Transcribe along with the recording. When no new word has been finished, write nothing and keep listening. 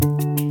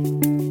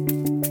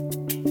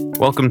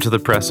Welcome to the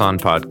Press On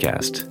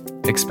podcast.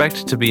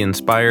 Expect to be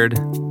inspired,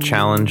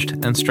 challenged,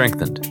 and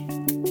strengthened.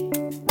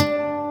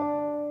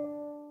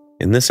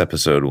 In this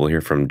episode, we'll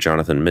hear from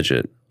Jonathan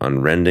Midgett on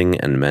Rending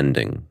and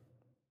Mending.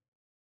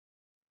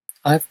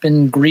 I've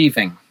been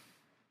grieving.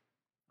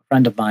 A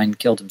friend of mine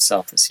killed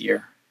himself this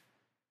year.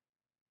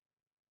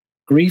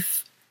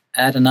 Grief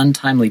at an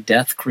untimely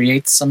death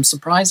creates some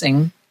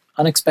surprising,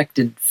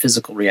 unexpected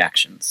physical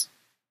reactions.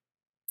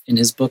 In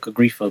his book, A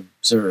Grief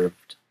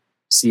Observed,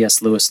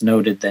 C.S. Lewis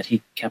noted that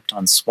he kept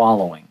on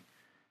swallowing.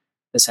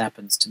 This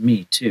happens to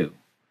me, too.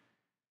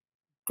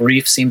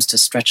 Grief seems to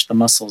stretch the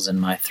muscles in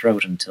my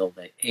throat until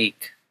they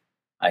ache.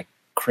 I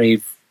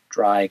crave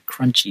dry,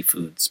 crunchy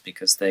foods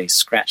because they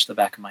scratch the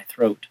back of my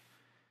throat.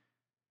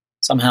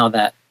 Somehow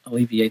that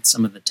alleviates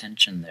some of the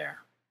tension there.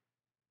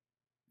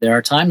 There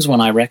are times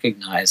when I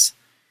recognize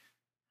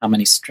how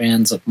many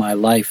strands of my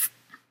life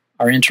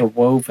are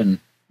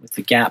interwoven with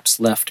the gaps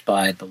left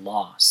by the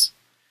loss.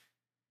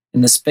 In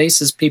the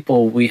spaces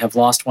people we have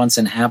lost once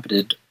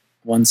inhabited,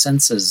 one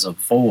senses a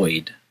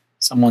void.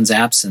 Someone's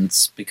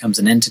absence becomes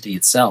an entity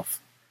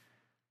itself,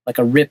 like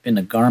a rip in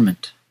a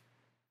garment.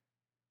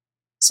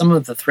 Some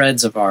of the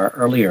threads of our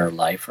earlier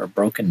life are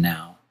broken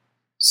now,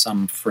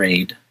 some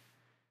frayed,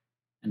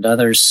 and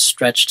others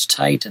stretched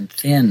tight and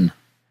thin,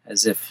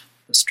 as if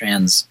the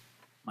strands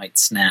might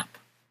snap.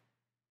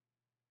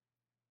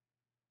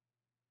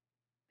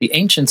 The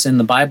ancients in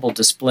the Bible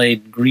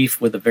displayed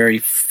grief with a very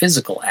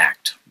physical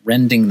act,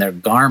 rending their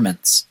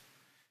garments.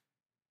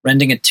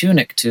 Rending a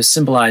tunic to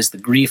symbolize the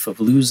grief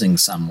of losing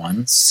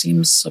someone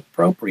seems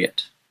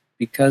appropriate,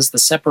 because the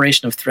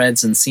separation of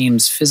threads and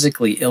seams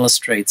physically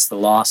illustrates the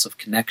loss of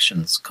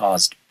connections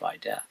caused by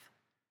death.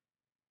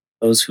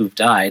 Those who've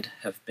died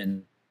have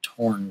been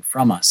torn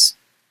from us.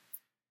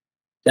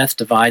 Death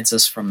divides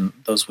us from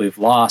those we've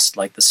lost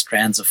like the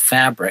strands of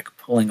fabric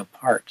pulling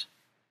apart.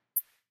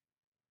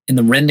 In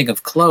the rending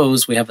of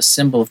clothes, we have a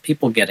symbol of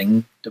people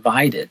getting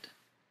divided.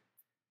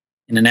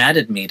 In an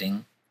added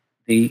meaning,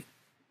 the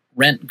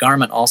rent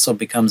garment also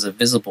becomes a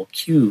visible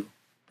cue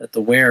that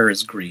the wearer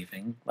is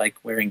grieving, like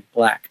wearing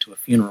black to a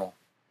funeral.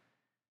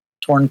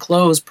 Torn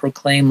clothes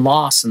proclaim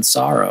loss and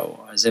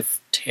sorrow, as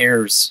if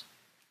tears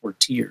were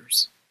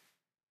tears.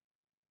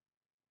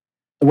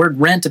 The word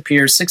rent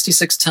appears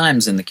 66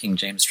 times in the King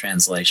James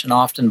translation,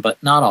 often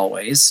but not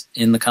always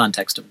in the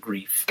context of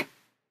grief.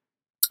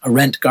 A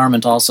rent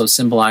garment also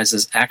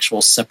symbolizes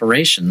actual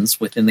separations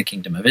within the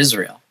kingdom of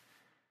Israel.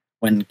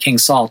 When King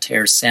Saul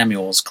tears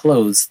Samuel's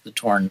clothes, the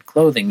torn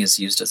clothing is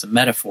used as a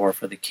metaphor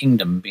for the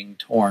kingdom being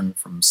torn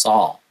from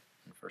Saul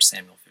in 1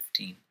 Samuel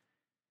 15.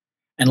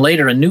 And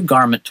later, a new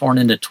garment torn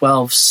into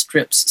 12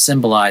 strips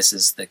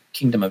symbolizes the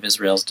kingdom of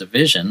Israel's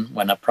division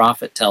when a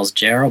prophet tells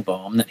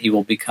Jeroboam that he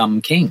will become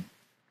king,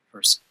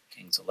 1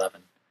 Kings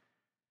 11.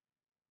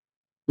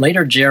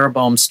 Later,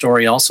 Jeroboam's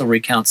story also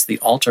recounts the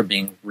altar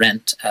being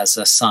rent as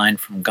a sign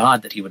from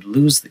God that he would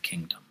lose the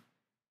kingdom.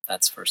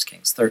 That's 1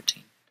 Kings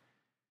 13.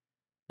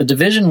 The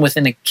division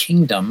within a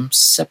kingdom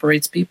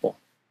separates people,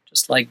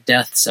 just like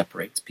death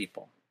separates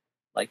people,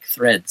 like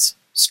threads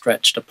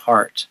stretched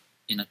apart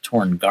in a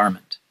torn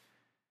garment.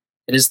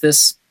 It is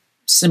this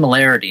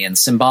similarity and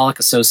symbolic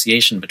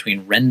association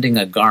between rending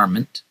a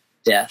garment,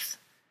 death,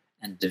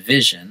 and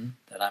division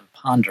that I'm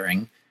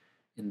pondering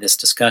in this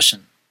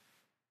discussion.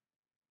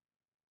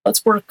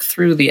 Let's work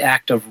through the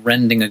act of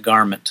rending a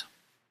garment.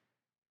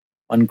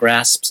 One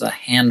grasps a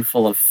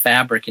handful of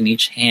fabric in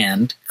each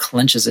hand,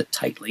 clenches it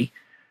tightly,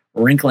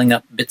 wrinkling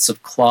up bits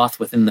of cloth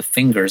within the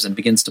fingers, and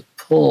begins to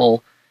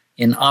pull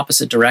in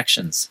opposite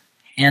directions,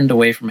 hand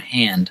away from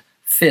hand,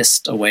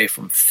 fist away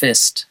from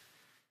fist.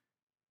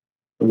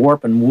 The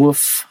warp and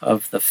woof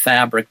of the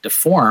fabric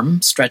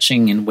deform,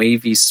 stretching in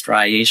wavy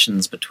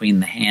striations between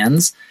the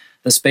hands.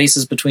 The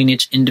spaces between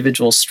each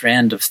individual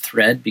strand of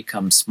thread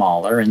become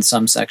smaller in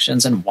some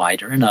sections and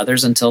wider in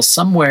others, until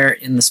somewhere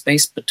in the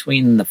space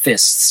between the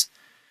fists,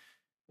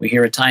 we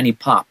hear a tiny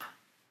pop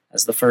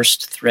as the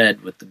first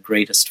thread with the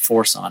greatest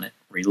force on it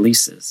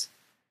releases.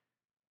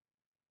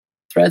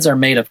 Threads are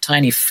made of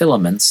tiny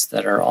filaments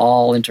that are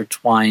all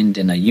intertwined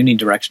in a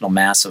unidirectional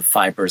mass of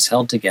fibers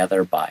held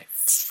together by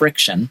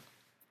friction.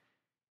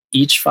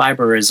 Each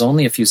fiber is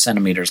only a few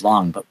centimeters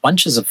long, but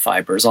bunches of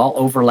fibers all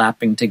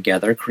overlapping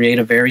together create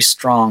a very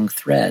strong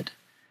thread.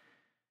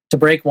 To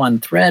break one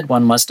thread,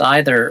 one must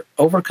either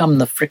overcome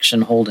the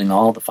friction holding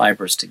all the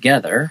fibers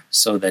together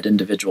so that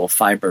individual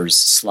fibers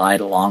slide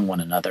along one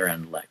another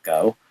and let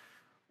go,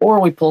 or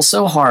we pull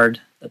so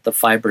hard that the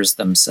fibers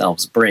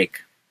themselves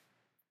break.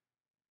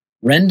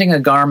 Rending a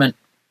garment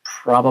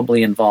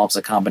probably involves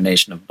a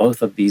combination of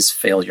both of these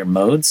failure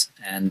modes,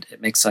 and it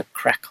makes a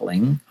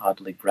crackling,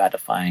 oddly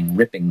gratifying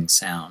ripping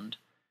sound.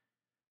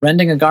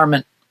 Rending a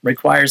garment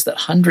requires that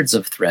hundreds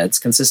of threads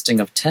consisting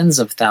of tens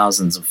of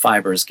thousands of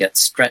fibers get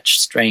stretched,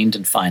 strained,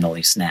 and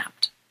finally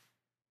snapped.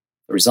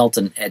 The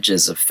resultant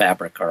edges of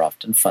fabric are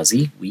often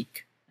fuzzy,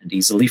 weak, and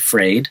easily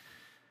frayed,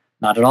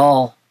 not at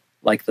all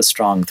like the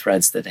strong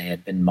threads that they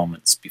had been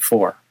moments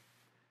before.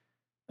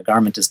 The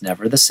garment is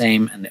never the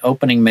same, and the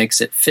opening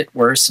makes it fit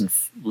worse and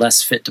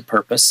less fit to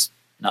purpose,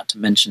 not to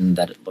mention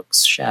that it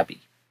looks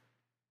shabby.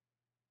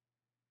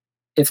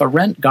 If a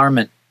rent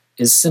garment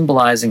is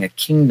symbolizing a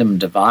kingdom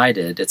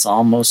divided, it's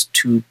almost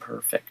too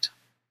perfect.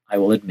 I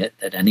will admit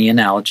that any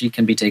analogy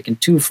can be taken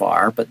too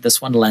far, but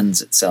this one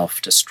lends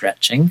itself to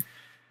stretching.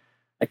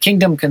 A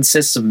kingdom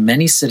consists of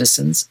many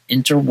citizens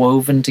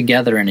interwoven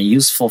together in a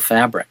useful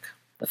fabric,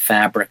 the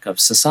fabric of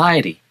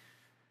society.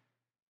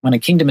 When a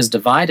kingdom is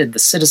divided, the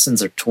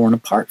citizens are torn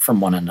apart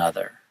from one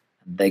another,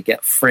 and they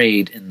get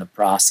frayed in the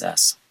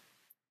process.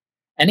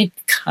 Any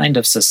kind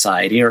of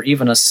society, or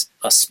even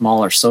a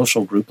smaller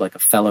social group like a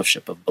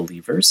fellowship of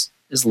believers,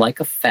 is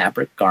like a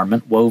fabric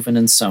garment woven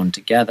and sewn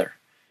together.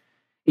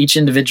 Each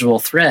individual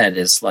thread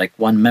is like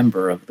one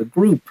member of the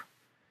group.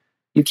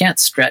 You can't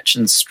stretch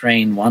and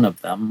strain one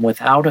of them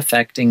without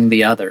affecting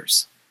the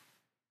others.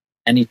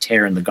 Any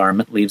tear in the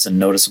garment leaves a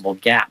noticeable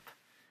gap.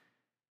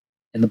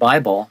 In the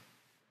Bible,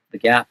 the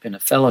gap in a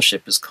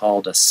fellowship is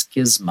called a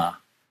schisma,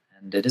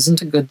 and it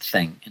isn't a good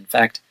thing. In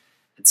fact,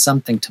 it's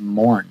something to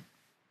mourn.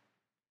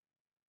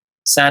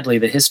 Sadly,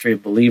 the history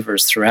of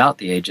believers throughout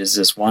the ages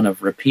is one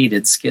of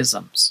repeated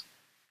schisms.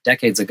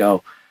 Decades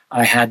ago,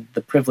 I had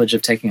the privilege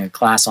of taking a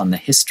class on the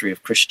history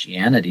of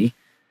Christianity.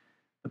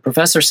 The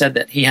professor said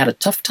that he had a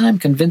tough time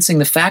convincing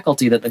the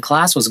faculty that the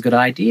class was a good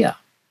idea.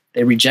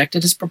 They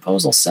rejected his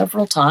proposal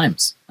several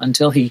times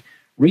until he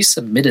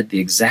resubmitted the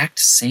exact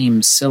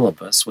same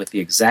syllabus with the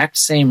exact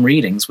same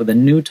readings with a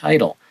new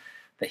title,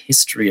 The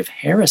History of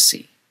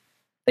Heresy.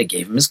 They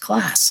gave him his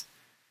class.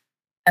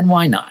 And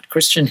why not?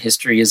 Christian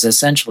history is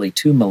essentially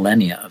 2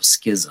 millennia of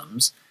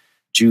schisms,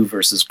 Jew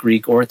versus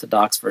Greek,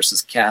 Orthodox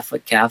versus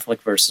Catholic,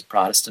 Catholic versus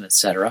Protestant,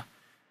 etc.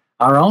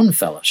 Our own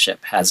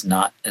fellowship has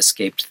not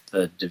escaped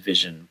the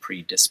division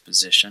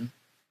predisposition.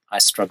 I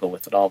struggle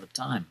with it all the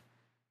time.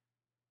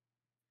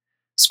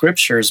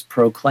 Scriptures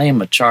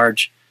proclaim a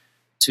charge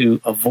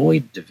to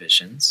avoid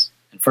divisions.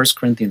 In 1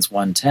 Corinthians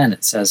 1:10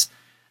 it says,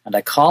 "And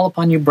I call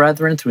upon you,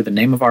 brethren, through the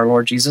name of our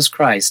Lord Jesus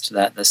Christ,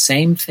 that the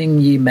same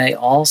thing ye may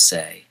all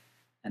say,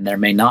 and there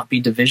may not be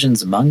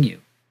divisions among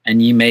you,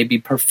 and ye may be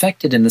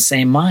perfected in the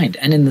same mind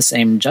and in the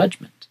same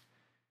judgment."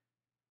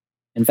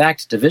 In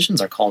fact, divisions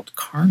are called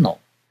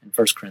carnal in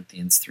 1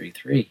 Corinthians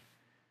 3:3.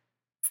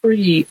 "For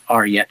ye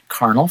are yet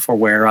carnal, for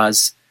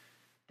whereas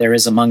there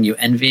is among you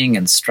envying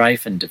and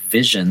strife and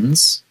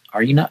divisions,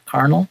 are ye not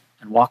carnal,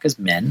 and walk as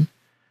men?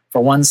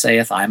 For one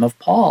saith, I am of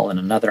Paul, and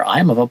another, I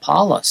am of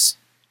Apollos.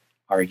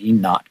 Are ye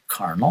not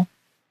carnal?"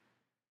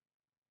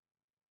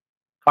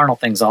 Carnal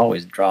things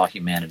always draw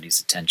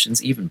humanity's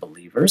attentions, even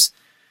believers.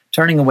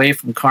 Turning away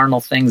from carnal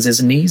things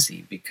isn't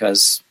easy,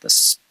 because the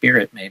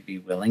spirit may be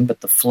willing,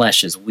 but the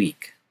flesh is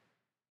weak.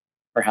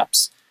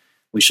 Perhaps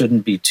we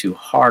shouldn't be too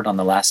hard on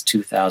the last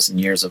 2,000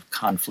 years of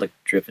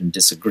conflict-driven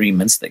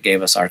disagreements that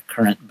gave us our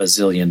current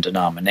bazillion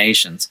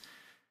denominations.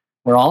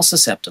 We're all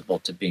susceptible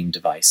to being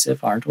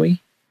divisive, aren't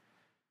we?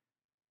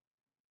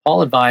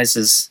 Paul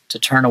advises to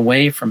turn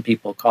away from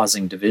people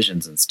causing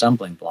divisions and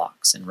stumbling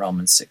blocks in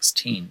Romans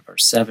 16,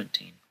 verse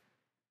 17.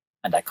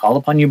 "And I call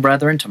upon you,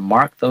 brethren, to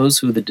mark those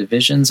who the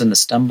divisions and the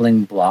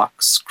stumbling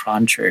blocks,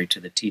 contrary to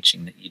the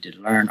teaching that ye did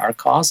learn, are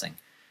causing,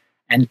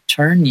 and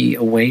turn ye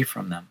away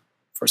from them.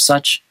 For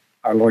such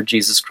our Lord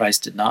Jesus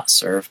Christ did not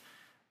serve,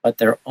 but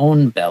their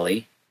own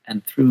belly,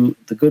 and through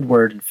the good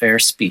word and fair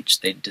speech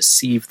they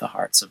deceive the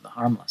hearts of the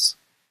harmless."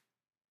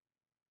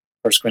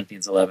 1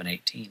 Corinthians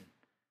 11:18.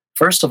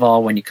 "First of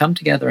all, when you come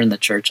together in the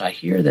church, I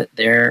hear that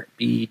there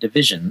be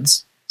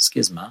divisions,"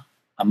 schisma,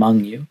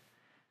 "among you,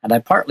 and I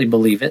partly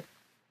believe it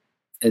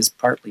is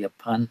partly a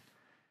pun."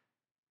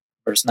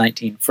 Verse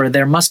 19, "For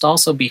there must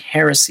also be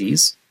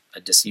heresies,"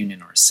 a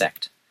disunion or a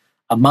sect,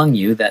 "among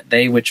you, that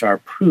they which are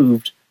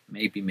proved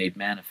may be made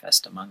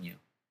manifest among you."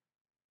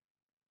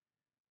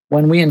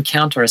 When we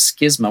encounter a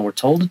schisma, we're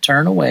told to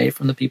turn away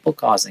from the people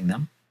causing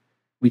them.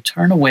 We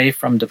turn away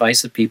from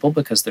divisive people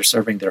because they're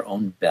serving their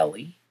own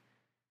belly.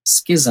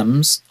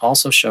 Schisms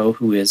also show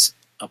who is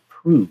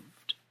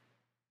approved.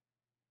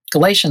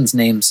 Galatians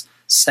names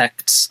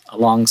sects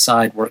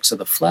alongside works of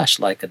the flesh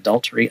like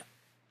adultery,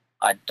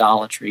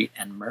 idolatry,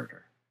 and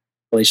murder.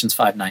 Galatians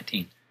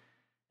 5:19.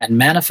 "And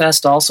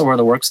manifest also are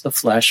the works of the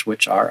flesh,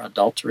 which are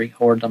adultery,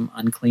 whoredom,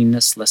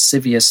 uncleanness,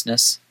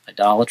 lasciviousness,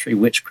 idolatry,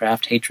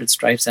 witchcraft, hatred,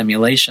 strifes,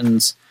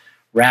 emulations,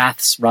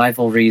 wraths,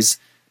 rivalries,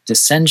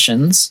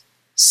 dissensions,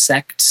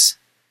 sects,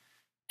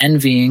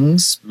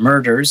 envyings,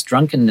 murders,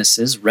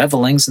 drunkennesses,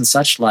 revelings, and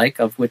such like,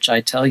 of which I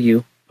tell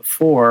you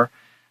before,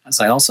 as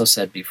I also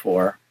said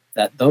before,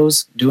 that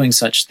those doing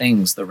such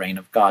things the reign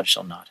of God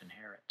shall not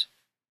inherit."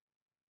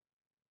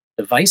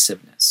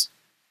 Divisiveness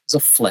is a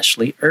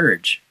fleshly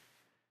urge.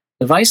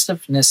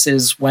 Divisiveness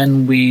is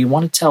when we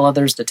want to tell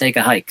others to take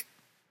a hike,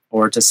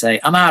 or to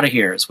say, "I'm out of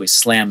here," as we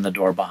slam the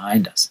door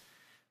behind us.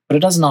 But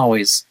it doesn't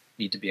always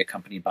need to be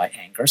accompanied by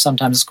anger.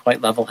 Sometimes it's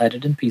quite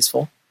level-headed and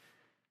peaceful.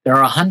 There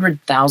are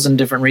 100,000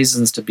 different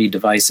reasons to be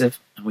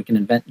divisive, and we can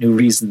invent new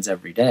reasons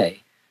every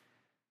day.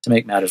 To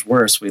make matters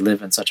worse, we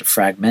live in such a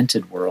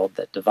fragmented world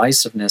that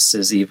divisiveness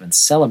is even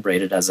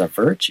celebrated as a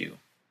virtue.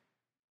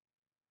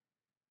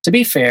 To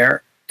be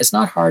fair, it's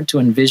not hard to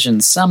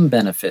envision some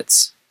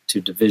benefits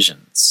to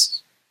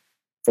divisions.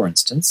 For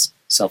instance,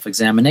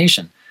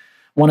 self-examination.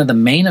 One of the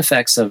main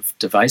effects of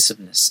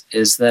divisiveness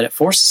is that it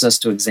forces us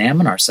to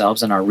examine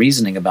ourselves and our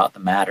reasoning about the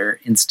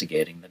matter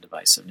instigating the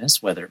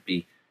divisiveness, whether it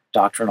be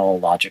doctrinal,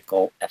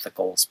 logical,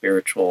 ethical,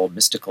 spiritual,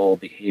 mystical,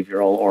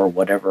 behavioral, or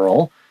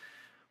whatever.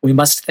 We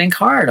must think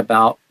hard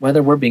about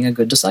whether we're being a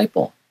good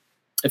disciple.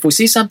 If we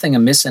see something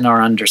amiss in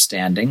our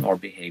understanding or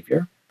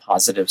behavior,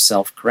 positive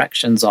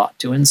self-corrections ought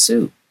to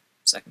ensue.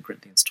 2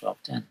 Corinthians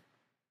 12:10.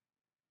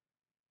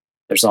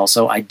 There's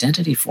also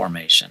identity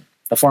formation.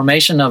 The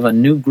formation of a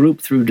new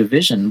group through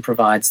division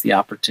provides the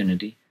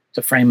opportunity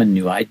to frame a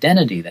new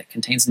identity that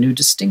contains new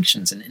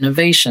distinctions and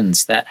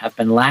innovations that have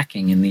been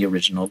lacking in the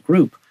original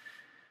group.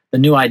 The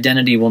new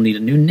identity will need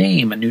a new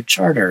name, a new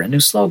charter, a new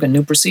slogan,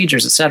 new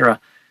procedures, etc.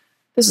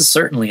 This is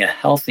certainly a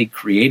healthy,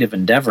 creative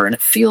endeavor, and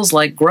it feels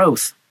like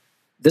growth.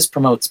 This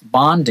promotes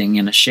bonding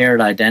in a shared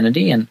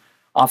identity and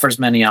offers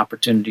many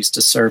opportunities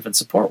to serve and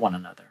support one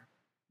another.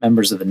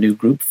 Members of the new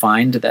group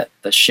find that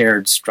the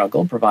shared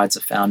struggle provides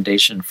a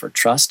foundation for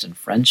trust and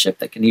friendship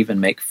that can even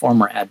make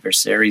former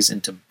adversaries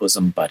into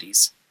bosom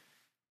buddies.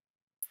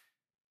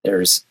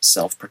 There's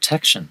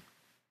self-protection.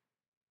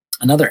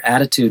 Another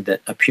attitude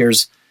that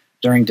appears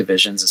during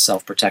divisions is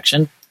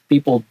self-protection.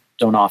 People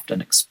don't often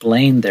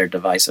explain their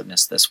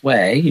divisiveness this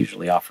way,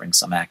 usually offering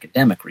some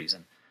academic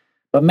reason.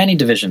 But many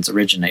divisions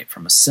originate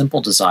from a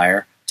simple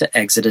desire to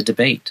exit a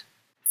debate.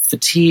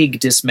 Fatigue,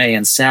 dismay,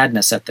 and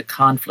sadness at the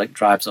conflict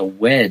drives a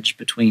wedge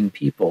between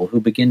people who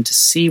begin to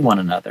see one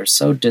another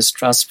so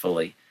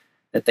distrustfully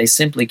that they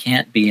simply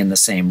can't be in the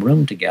same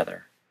room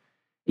together.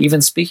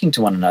 Even speaking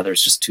to one another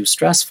is just too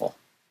stressful.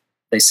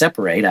 They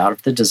separate out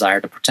of the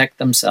desire to protect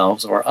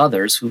themselves or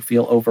others who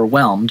feel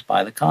overwhelmed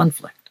by the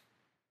conflict.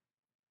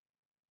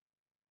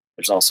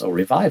 There's also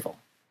revival.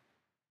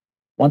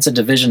 Once a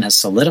division has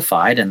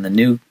solidified and the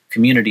new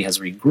community has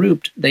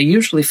regrouped, they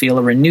usually feel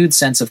a renewed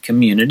sense of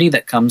community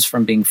that comes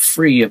from being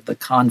free of the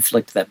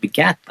conflict that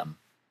begat them.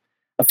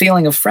 A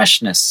feeling of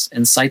freshness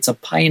incites a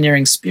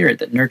pioneering spirit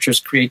that nurtures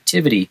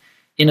creativity,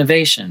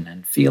 innovation,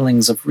 and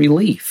feelings of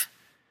relief.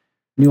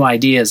 New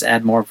ideas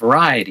add more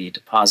variety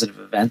to positive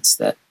events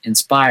that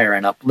inspire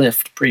and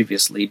uplift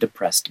previously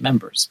depressed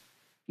members.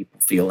 People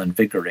feel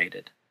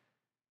invigorated.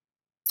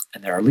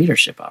 And there are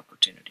leadership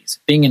opportunities.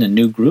 Being in a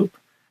new group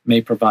may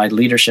provide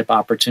leadership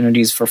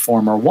opportunities for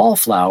former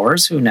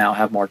wallflowers who now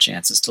have more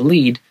chances to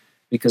lead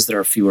because there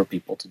are fewer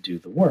people to do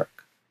the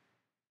work.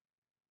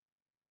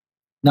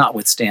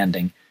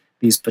 Notwithstanding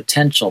these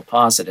potential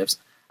positives,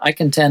 I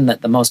contend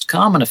that the most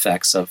common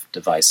effects of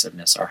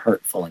divisiveness are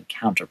hurtful and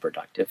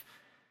counterproductive.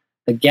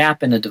 The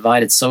gap in a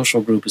divided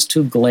social group is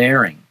too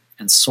glaring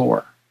and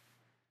sore.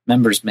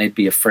 Members may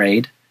be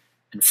afraid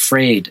and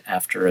frayed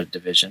after a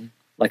division,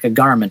 like a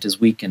garment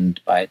is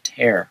weakened by a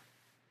tear.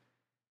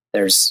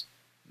 There's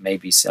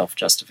maybe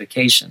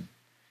self-justification.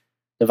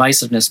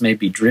 Divisiveness may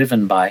be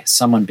driven by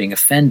someone being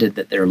offended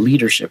that their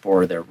leadership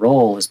or their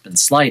role has been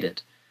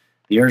slighted.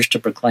 The urge to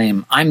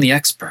proclaim, "I'm the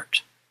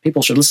expert.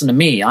 People should listen to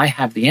me. I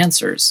have the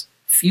answers,"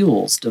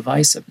 fuels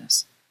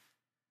divisiveness.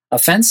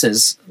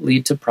 Offenses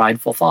lead to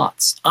prideful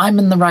thoughts. "I'm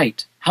in the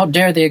right. How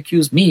dare they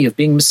accuse me of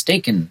being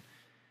mistaken?"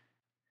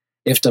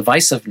 If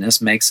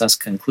divisiveness makes us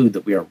conclude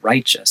that we are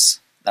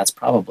righteous, that's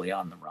probably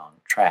on the wrong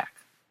track.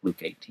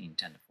 Luke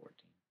 18:10-14.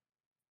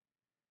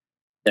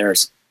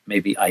 There's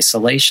maybe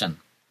isolation.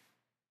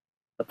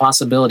 The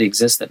possibility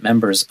exists that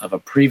members of a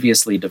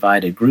previously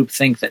divided group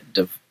think that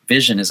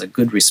division is a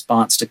good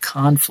response to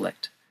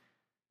conflict.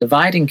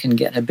 Dividing can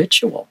get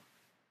habitual.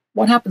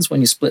 What happens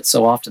when you split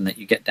so often that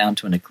you get down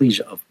to an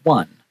ecclesia of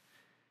one?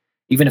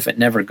 Even if it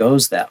never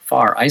goes that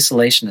far,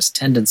 isolationist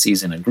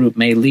tendencies in a group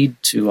may lead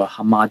to a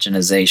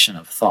homogenization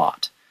of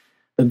thought.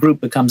 The group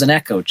becomes an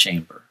echo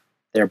chamber,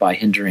 thereby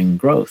hindering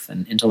growth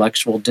and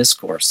intellectual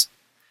discourse.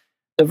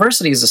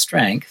 Diversity is a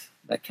strength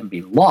that can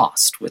be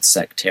lost with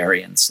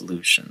sectarian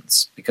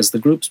solutions because the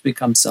groups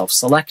become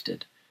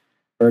self-selected.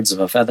 Birds of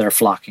a feather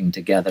flocking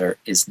together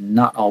is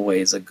not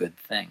always a good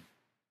thing.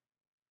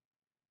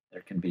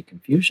 There can be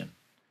confusion.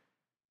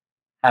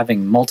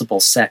 Having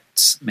multiple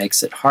sects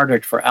makes it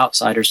harder for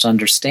outsiders to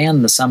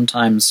understand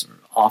the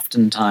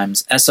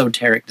oftentimes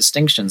esoteric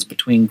distinctions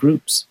between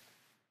groups.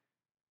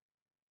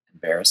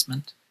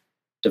 Embarrassment.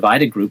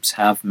 Divided groups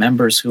have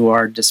members who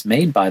are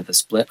dismayed by the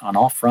split on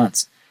all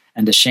fronts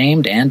and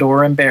ashamed and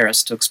or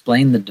embarrassed to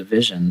explain the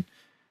division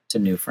to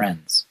new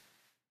friends.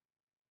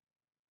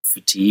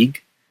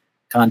 Fatigue.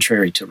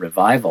 Contrary to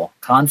revival,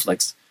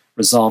 conflicts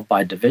resolved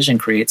by division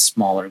create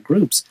smaller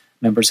groups.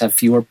 Members have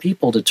fewer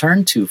people to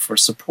turn to for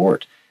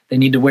support. They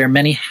need to wear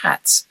many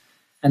hats,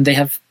 and they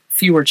have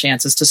fewer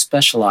chances to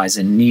specialize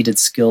in needed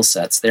skill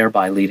sets,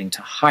 thereby leading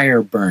to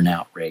higher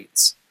burnout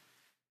rates.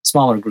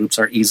 Smaller groups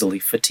are easily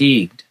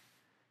fatigued.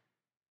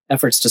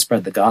 Efforts to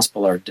spread the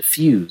gospel are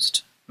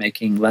diffused,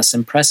 making less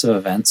impressive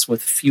events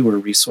with fewer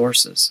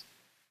resources.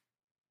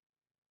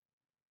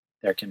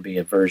 There can be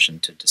aversion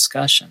to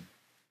discussion.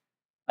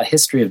 A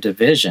history of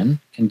division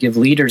can give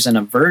leaders an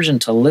aversion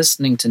to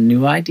listening to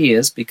new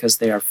ideas because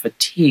they are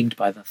fatigued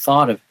by the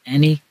thought of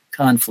any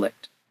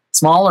conflict.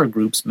 Smaller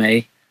groups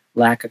may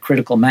lack a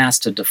critical mass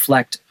to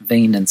deflect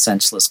vain and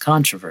senseless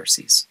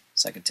controversies,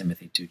 2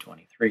 Timothy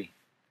 2:23.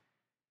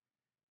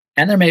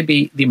 And there may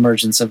be the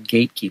emergence of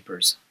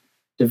gatekeepers.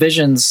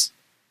 Divisions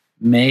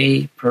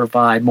may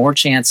provide more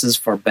chances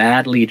for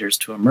bad leaders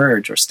to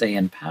emerge or stay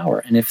in power,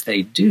 and if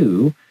they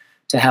do,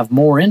 to have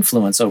more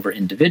influence over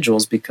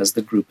individuals because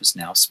the group is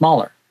now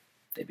smaller.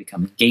 They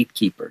become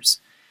gatekeepers.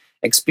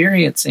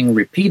 Experiencing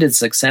repeated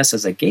success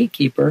as a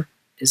gatekeeper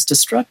is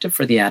destructive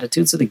for the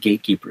attitudes of the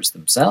gatekeepers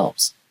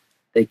themselves.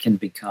 They can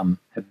become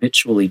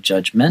habitually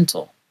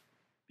judgmental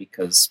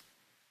because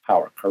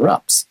power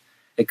corrupts.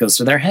 It goes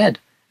to their head,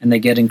 and they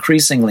get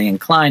increasingly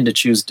inclined to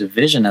choose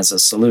division as a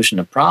solution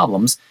to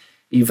problems,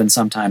 even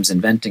sometimes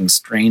inventing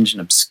strange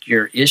and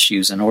obscure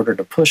issues in order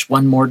to push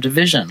one more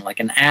division, like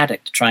an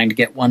addict trying to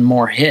get one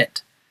more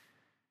hit.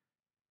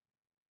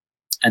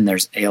 And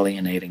there's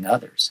alienating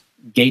others.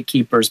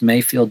 Gatekeepers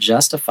may feel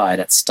justified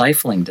at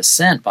stifling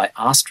dissent by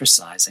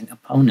ostracizing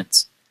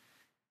opponents.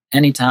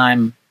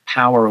 Anytime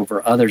power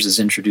over others is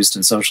introduced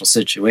in social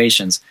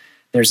situations,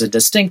 there's a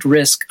distinct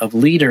risk of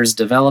leaders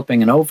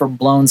developing an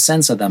overblown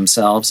sense of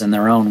themselves and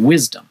their own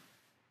wisdom.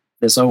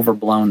 This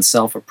overblown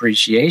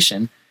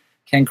self-appreciation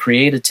can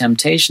create a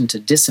temptation to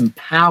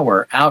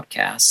disempower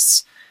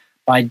outcasts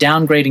by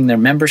downgrading their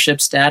membership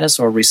status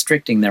or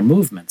restricting their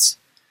movements.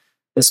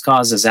 This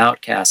causes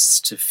outcasts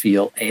to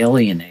feel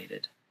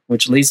alienated,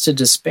 which leads to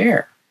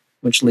despair,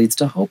 which leads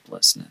to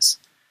hopelessness.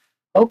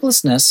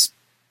 Hopelessness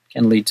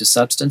can lead to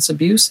substance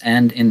abuse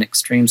and, in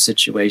extreme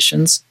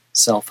situations,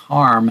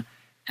 self-harm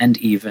and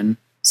even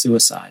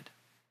suicide.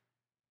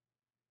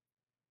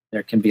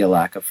 There can be a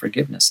lack of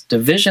forgiveness.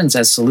 Divisions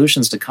as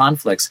solutions to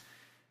conflicts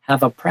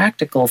have a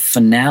practical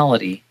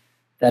finality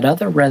that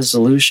other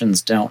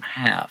resolutions don't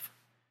have.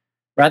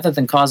 Rather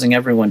than causing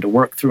everyone to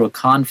work through a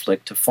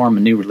conflict to form a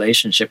new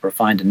relationship or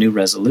find a new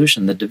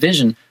resolution, the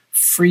division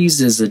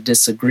freezes a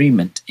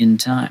disagreement in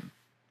time,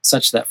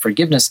 such that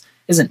forgiveness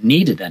isn't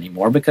needed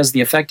anymore because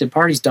the affected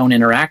parties don't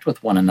interact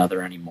with one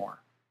another anymore.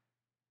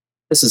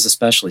 This is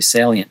especially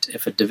salient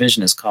if a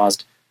division is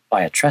caused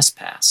by a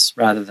trespass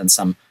rather than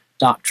some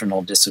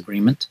doctrinal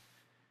disagreement.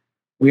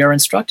 We are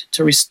instructed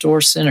to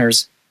restore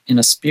sinners in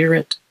a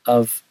spirit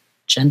of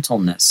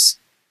gentleness.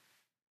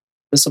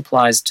 This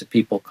applies to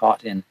people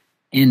caught in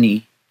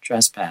any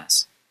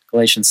trespass.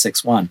 Galatians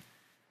 6:1.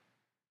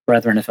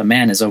 Brethren, if a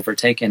man is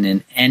overtaken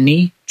in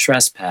any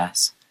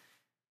trespass,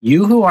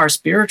 you who are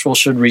spiritual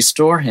should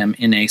restore him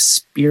in a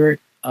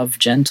spirit of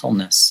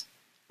gentleness.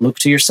 Look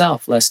to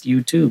yourself, lest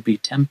you too be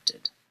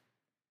tempted.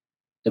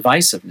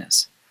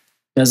 Divisiveness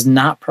does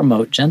not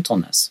promote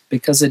gentleness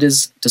because it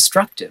is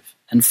destructive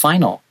and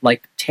final,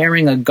 like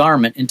tearing a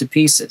garment into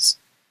pieces.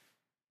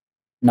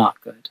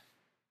 Not good.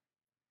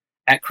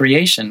 At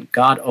creation,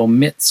 God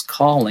omits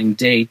calling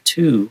day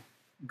 2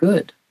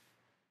 good.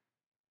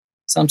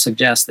 Some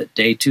suggest that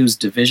day 2's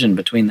division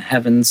between the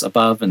heavens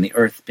above and the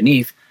earth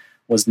beneath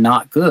was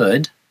not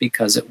good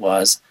because it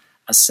was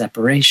a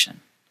separation,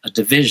 a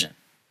division.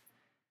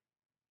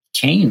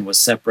 Cain was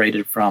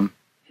separated from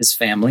his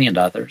family and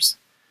others.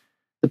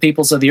 The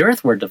peoples of the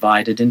earth were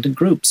divided into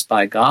groups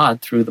by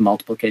God through the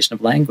multiplication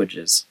of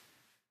languages.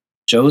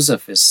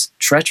 Joseph is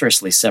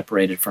treacherously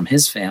separated from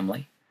his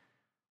family.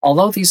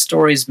 Although these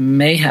stories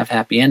may have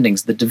happy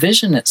endings, the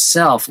division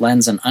itself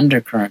lends an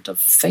undercurrent of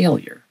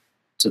failure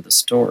to the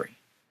story.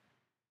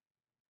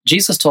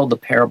 Jesus told the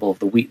parable of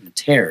the wheat and the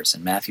tares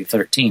in Matthew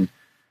 13,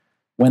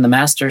 when the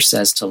master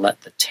says to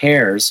let the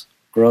tares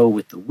grow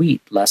with the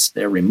wheat, lest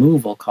their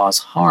removal cause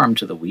harm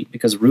to the wheat,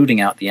 because rooting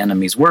out the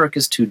enemy's work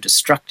is too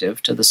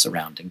destructive to the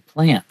surrounding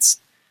plants.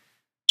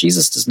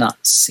 Jesus does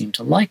not seem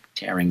to like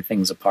tearing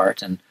things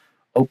apart and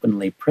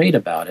openly prayed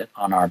about it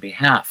on our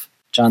behalf.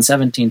 John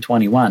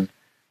 17:21,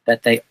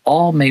 that they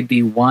all may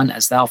be one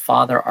as thou,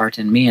 Father, art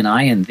in me and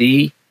I in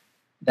thee,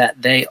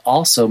 that they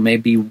also may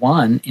be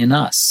one in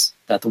us,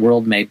 that the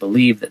world may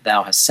believe that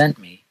thou hast sent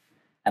me,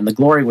 and the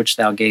glory which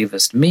thou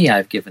gavest me I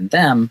have given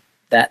them,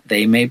 that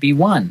they may be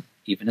one,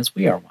 even as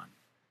we are one.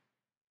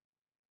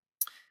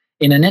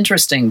 In an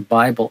interesting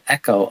Bible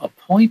echo, a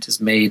point is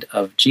made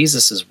of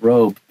Jesus'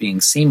 robe being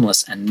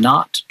seamless and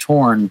not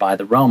torn by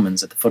the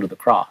Romans at the foot of the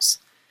cross.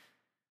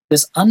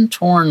 This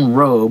untorn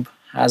robe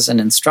has an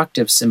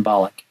instructive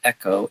symbolic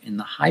echo in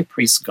the high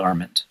priest's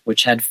garment,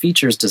 which had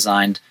features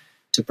designed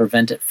to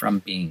prevent it from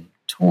being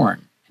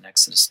torn in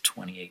Exodus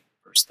 28,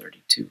 verse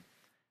 32.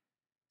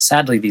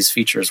 Sadly, these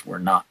features were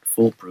not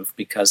foolproof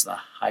because the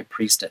high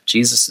priest at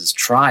Jesus'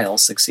 trial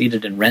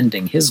succeeded in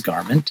rending his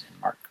garment in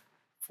Mark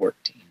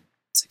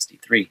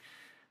 14:63,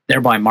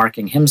 thereby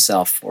marking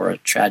himself for a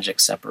tragic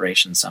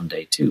separation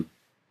someday too.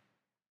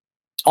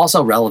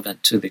 Also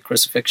relevant to the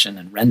crucifixion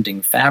and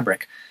rending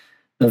fabric,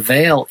 the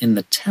veil in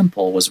the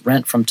temple was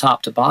rent from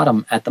top to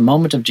bottom at the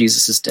moment of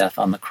Jesus' death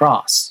on the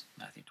cross,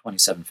 Matthew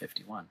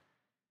 27:51.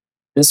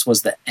 This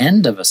was the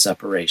end of a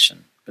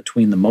separation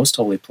between the most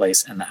holy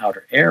place and the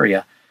outer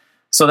area,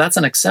 So that's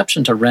an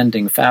exception to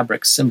rending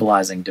fabric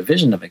symbolizing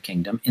division of a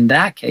kingdom. In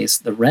that case,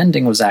 the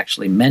rending was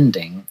actually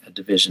mending a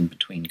division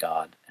between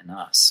God and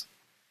us.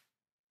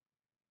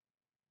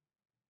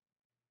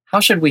 How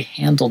should we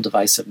handle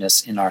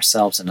divisiveness in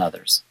ourselves and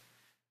others?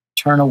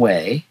 Turn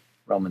away,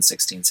 Romans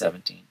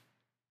 16:17,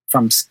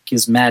 from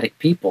schismatic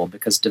people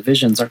because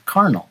divisions are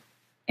carnal,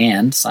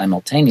 and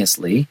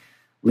simultaneously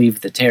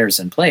leave the tares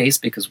in place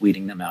because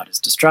weeding them out is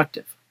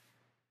destructive.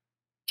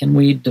 Can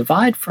we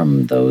divide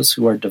from those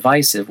who are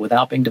divisive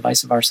without being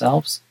divisive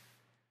ourselves?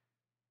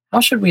 How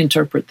should we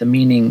interpret the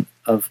meaning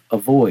of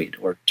avoid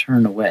or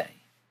turn away?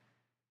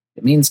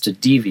 It means to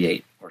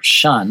deviate or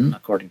shun,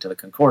 according to the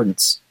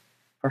concordance.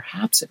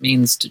 Perhaps it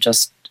means to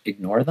just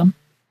ignore them.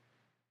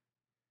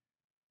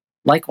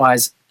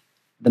 Likewise,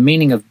 the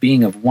meaning of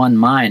being of one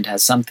mind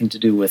has something to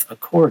do with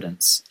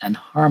accordance and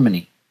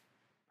harmony.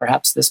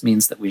 Perhaps this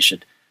means that we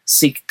should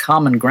seek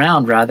common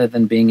ground rather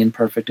than being in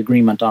perfect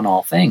agreement on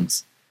all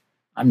things.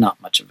 I'm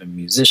not much of a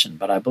musician,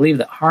 but I believe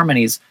that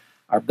harmonies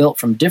are built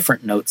from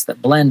different notes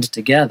that blend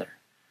together.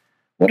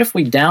 What if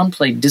we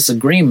downplay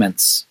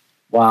disagreements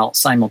while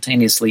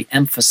simultaneously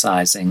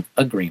emphasizing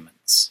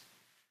agreements?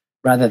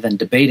 Rather than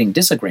debating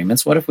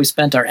disagreements, what if we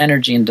spent our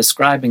energy in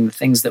describing the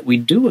things that we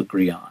do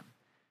agree on?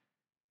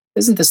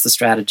 Isn't this the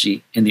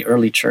strategy in the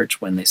early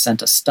church when they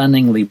sent a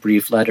stunningly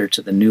brief letter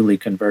to the newly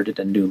converted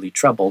and newly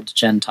troubled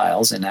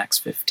Gentiles in Acts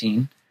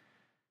 15?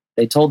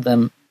 They told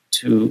them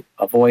to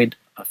avoid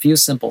a few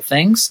simple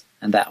things,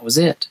 and that was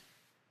it.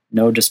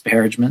 No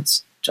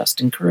disparagements,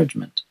 just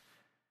encouragement.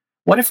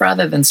 What if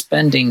rather than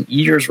spending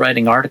years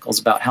writing articles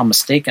about how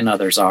mistaken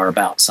others are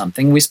about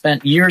something, we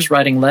spent years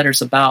writing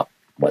letters about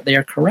what they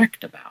are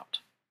correct about?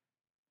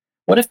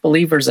 What if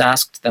believers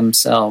asked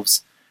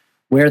themselves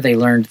where they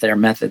learned their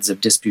methods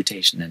of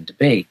disputation and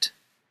debate?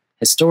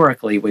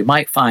 Historically, we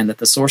might find that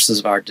the sources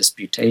of our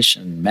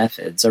disputation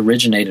methods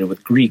originated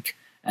with Greek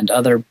and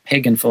other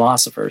pagan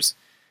philosophers.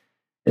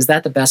 Is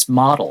that the best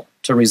model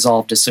to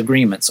resolve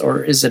disagreements,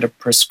 or is it a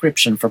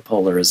prescription for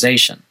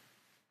polarization?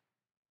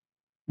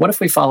 What if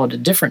we followed a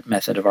different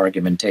method of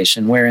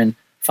argumentation wherein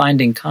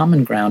finding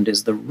common ground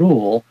is the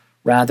rule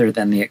rather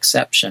than the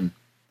exception?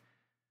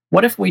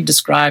 What if we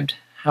described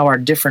how our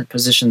different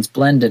positions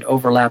blended,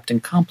 overlapped,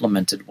 and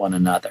complemented one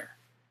another?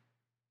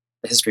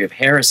 The history of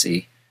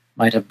heresy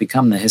might have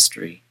become the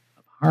history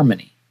of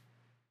harmony.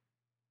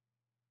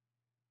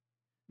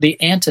 The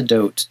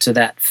antidote to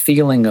that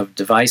feeling of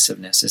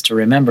divisiveness is to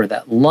remember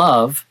that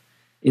love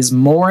is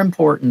more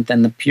important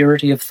than the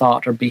purity of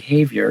thought or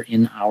behavior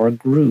in our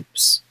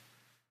groups.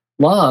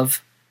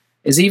 Love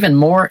is even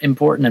more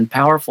important and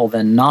powerful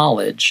than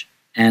knowledge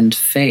and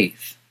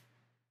faith.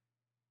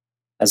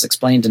 As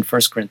explained in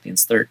 1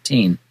 Corinthians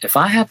 13, if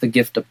I have the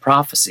gift of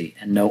prophecy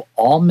and know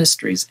all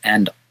mysteries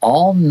and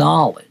all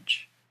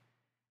knowledge,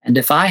 and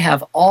if I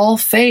have all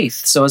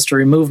faith so as to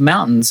remove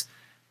mountains,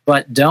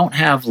 but don't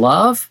have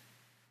love,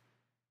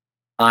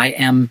 I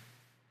am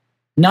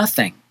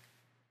nothing.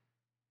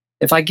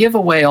 If I give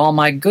away all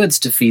my goods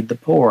to feed the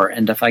poor,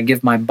 and if I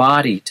give my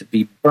body to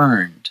be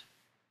burned,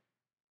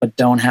 but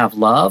don't have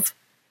love,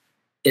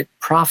 it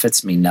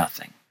profits me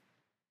nothing.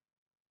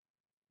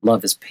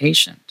 Love is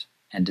patient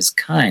and is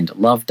kind.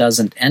 Love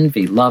doesn't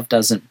envy. Love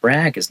doesn't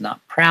brag, is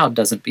not proud,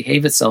 doesn't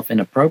behave itself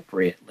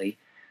inappropriately,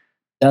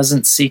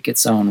 doesn't seek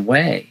its own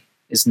way,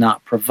 is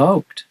not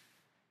provoked,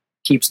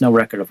 keeps no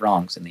record of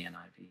wrongs in the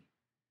NIV,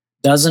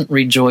 doesn't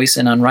rejoice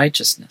in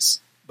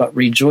unrighteousness, but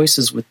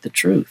rejoices with the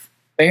truth,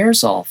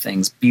 bears all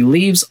things,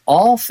 believes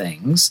all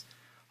things,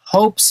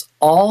 hopes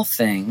all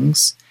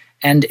things,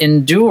 and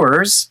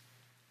endures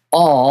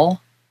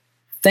all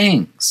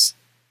things.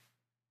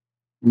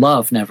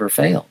 Love never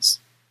fails.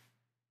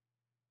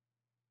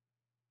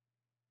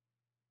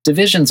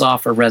 Divisions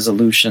offer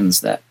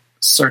resolutions that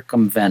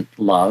circumvent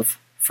love,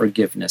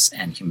 forgiveness,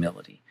 and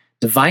humility.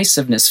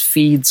 Divisiveness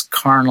feeds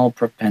carnal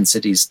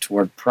propensities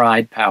toward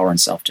pride, power, and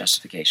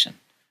self-justification.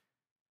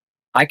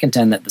 I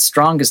contend that the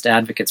strongest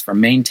advocates for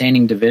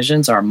maintaining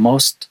divisions are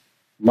most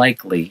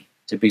likely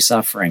to be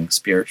suffering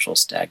spiritual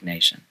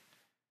stagnation.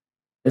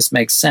 This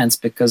makes sense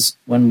because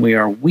when we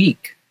are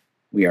weak,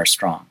 we are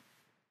strong.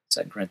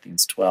 2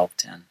 Corinthians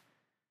 12:10.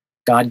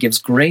 God gives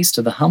grace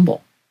to the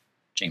humble.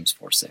 James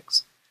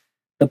 4:6.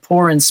 The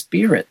poor in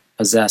spirit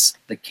possess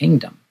the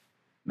kingdom.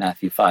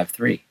 Matthew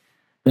 5:3.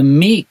 The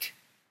meek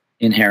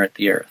inherit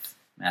the earth.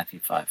 Matthew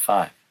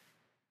 5:5.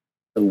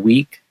 The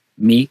weak,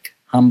 meek,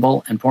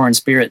 humble, and poor in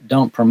spirit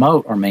don't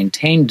promote or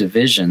maintain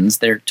divisions.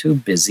 They're too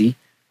busy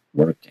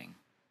working.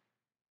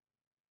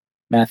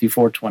 Matthew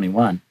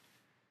 4:21.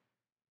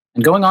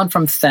 And going on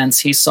from thence,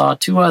 he saw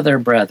two other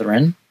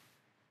brethren,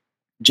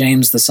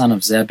 James the son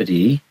of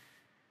Zebedee,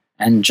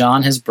 and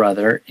John his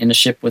brother, in a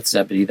ship with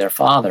Zebedee their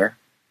father,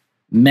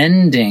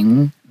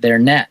 mending their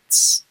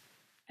nets,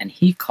 and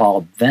he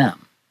called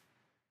them.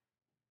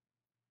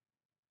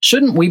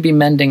 Shouldn't we be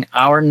mending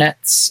our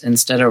nets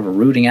instead of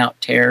rooting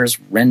out tares,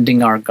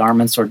 rending our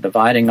garments, or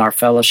dividing our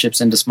fellowships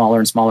into smaller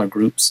and smaller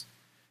groups?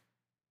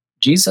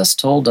 Jesus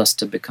told us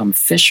to become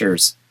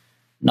fishers,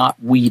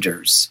 not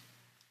weeders.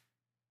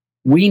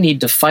 We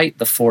need to fight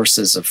the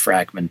forces of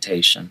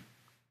fragmentation.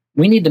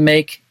 We need to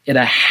make it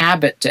a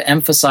habit to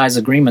emphasize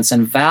agreements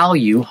and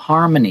value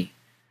harmony.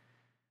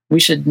 We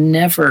should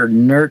never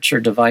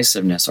nurture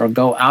divisiveness or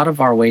go out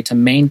of our way to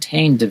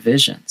maintain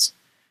divisions.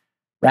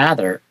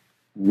 Rather,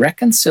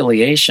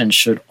 reconciliation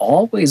should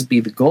always be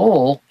the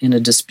goal in a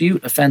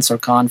dispute, offense, or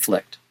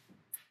conflict.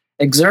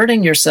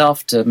 Exerting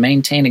yourself to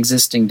maintain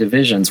existing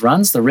divisions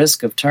runs the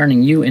risk of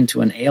turning you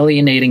into an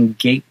alienating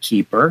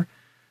gatekeeper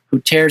who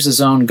tears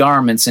his own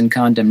garments in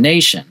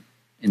condemnation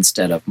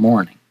instead of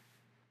mourning.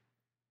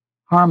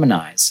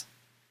 Harmonize.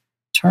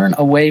 Turn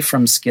away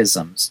from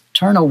schisms.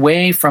 Turn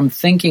away from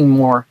thinking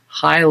more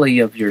highly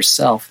of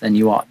yourself than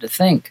you ought to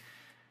think.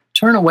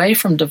 Turn away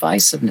from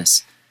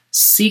divisiveness.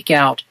 Seek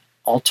out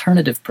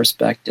alternative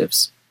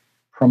perspectives.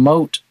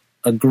 Promote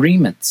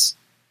agreements.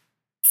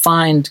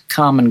 Find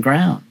common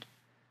ground.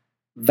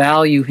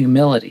 Value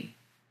humility.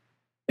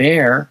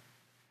 Bear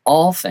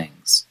all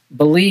things.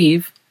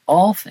 Believe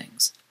all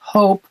things.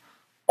 Hope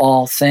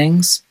all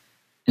things.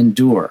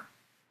 Endure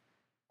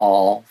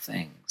all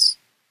things.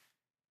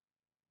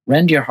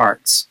 Rend your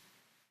hearts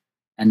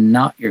and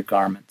knot your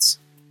garments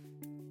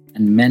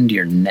and mend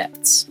your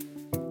nets.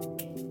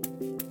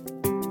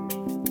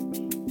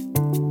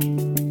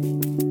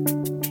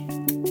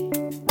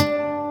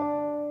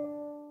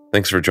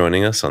 Thanks for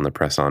joining us on the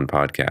Press On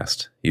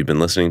podcast. You've been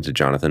listening to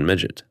Jonathan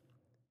Midgett.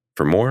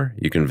 For more,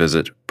 you can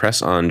visit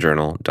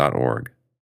pressonjournal.org.